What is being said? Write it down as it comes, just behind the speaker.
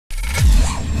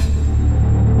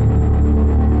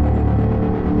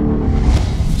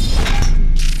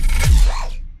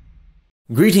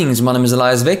Greetings, my name is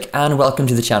Elias Wick and welcome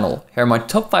to the channel. Here are my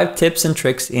top 5 tips and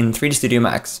tricks in 3D Studio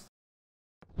Max.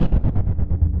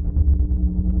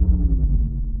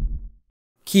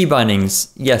 Key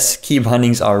bindings. Yes, key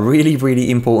bindings are really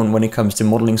important when it comes to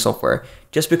modeling software,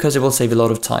 just because it will save a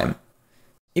lot of time.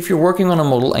 If you're working on a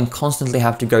model and constantly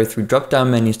have to go through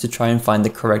drop-down menus to try and find the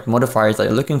correct modifiers that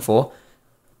you're looking for,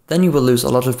 then you will lose a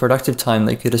lot of productive time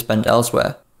that you could have spent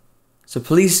elsewhere. So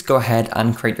please go ahead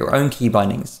and create your own key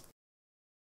bindings.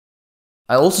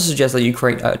 I also suggest that you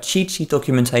create a cheat sheet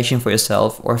documentation for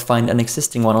yourself or find an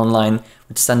existing one online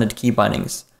with standard key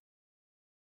bindings.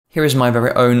 Here is my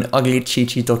very own ugly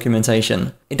cheat sheet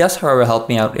documentation. It does however help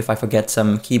me out if I forget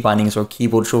some key bindings or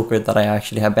keyboard shortcut that I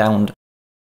actually have bound.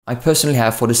 I personally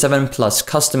have 47 plus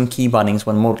custom key bindings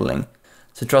when modeling,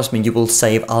 so trust me, you will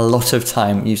save a lot of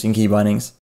time using key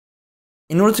bindings.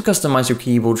 In order to customize your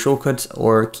keyboard shortcuts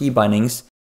or key bindings,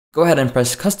 go ahead and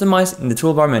press Customize in the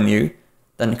toolbar menu,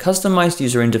 then Customize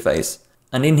User Interface,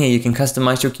 and in here you can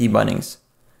customize your key bindings.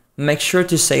 Make sure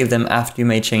to save them after you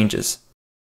made changes.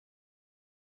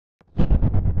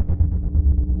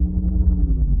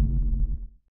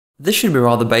 This should be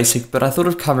rather basic, but I thought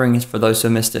of covering it for those who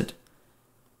missed it.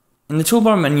 In the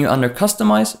toolbar menu under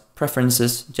Customize,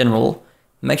 Preferences, General,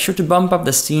 make sure to bump up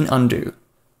the Scene Undo.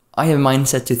 I have mine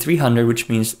set to 300, which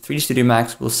means 3D Studio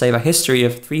Max will save a history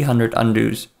of 300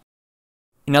 undos.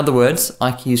 In other words,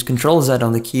 I can use Ctrl-Z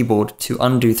on the keyboard to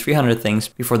undo 300 things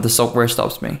before the software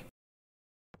stops me.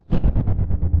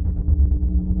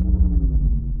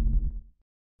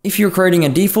 If you're creating a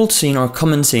default scene or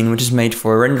common scene which is made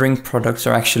for rendering products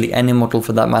or actually any model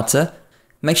for that matter,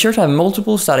 make sure to have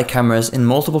multiple static cameras in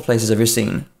multiple places of your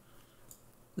scene.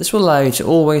 This will allow you to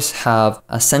always have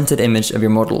a centered image of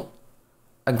your model.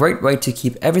 A great way to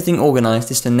keep everything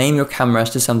organized is to name your cameras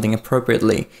to something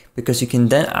appropriately, because you can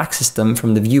then access them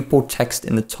from the viewport text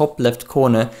in the top left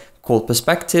corner called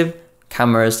Perspective,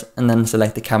 Cameras, and then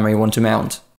select the camera you want to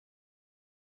mount.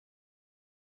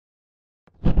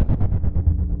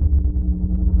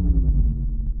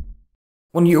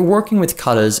 When you're working with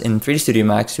colors in 3D Studio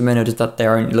Max, you may notice that they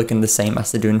aren't looking the same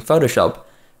as they do in Photoshop.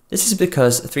 This is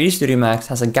because 3D Studio Max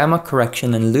has a gamma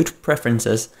correction and loot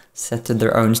preferences set to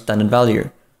their own standard value.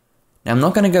 Now I'm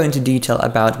not going to go into detail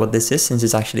about what this is, since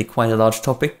it's actually quite a large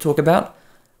topic to talk about,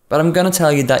 but I'm going to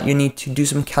tell you that you need to do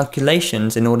some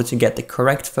calculations in order to get the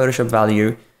correct Photoshop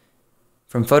value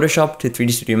from Photoshop to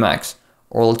 3D Studio Max,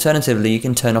 or alternatively you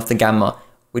can turn off the gamma,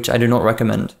 which I do not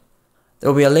recommend. There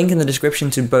will be a link in the description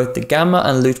to both the gamma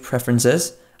and loot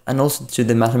preferences, and also to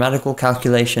the mathematical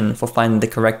calculation for finding the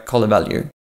correct color value.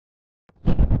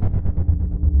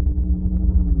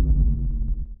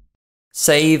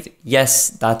 Save, yes,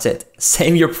 that's it.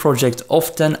 Save your project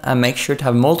often and make sure to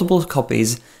have multiple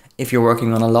copies if you're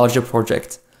working on a larger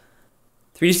project.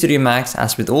 3D Studio Max,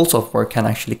 as with all software, can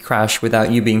actually crash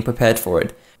without you being prepared for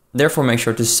it. Therefore make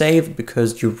sure to save,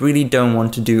 because you really don't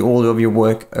want to do all of your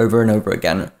work over and over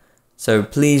again. So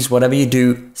please, whatever you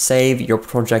do, save your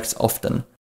projects often.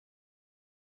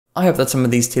 I hope that some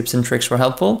of these tips and tricks were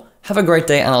helpful. Have a great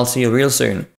day and I'll see you real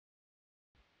soon.